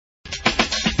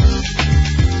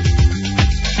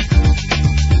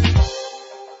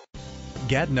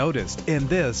Get noticed in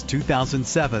this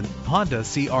 2007 Honda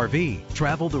CR-V.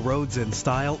 Travel the roads in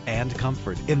style and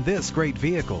comfort in this great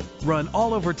vehicle. Run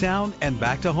all over town and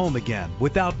back to home again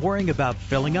without worrying about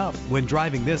filling up when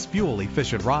driving this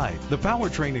fuel-efficient ride. The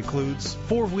powertrain includes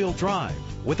four-wheel drive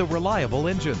with a reliable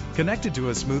engine connected to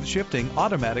a smooth shifting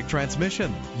automatic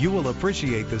transmission. You will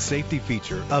appreciate the safety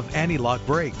feature of anti-lock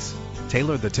brakes.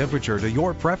 Tailor the temperature to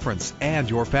your preference and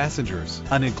your passengers.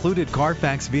 An included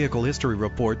Carfax Vehicle History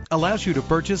Report allows you to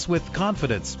purchase with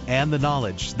confidence and the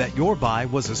knowledge that your buy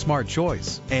was a smart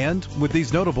choice. And with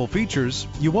these notable features,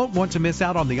 you won't want to miss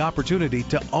out on the opportunity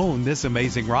to own this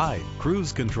amazing ride.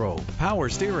 Cruise control, power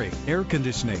steering, air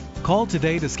conditioning. Call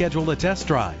today to schedule a test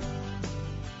drive.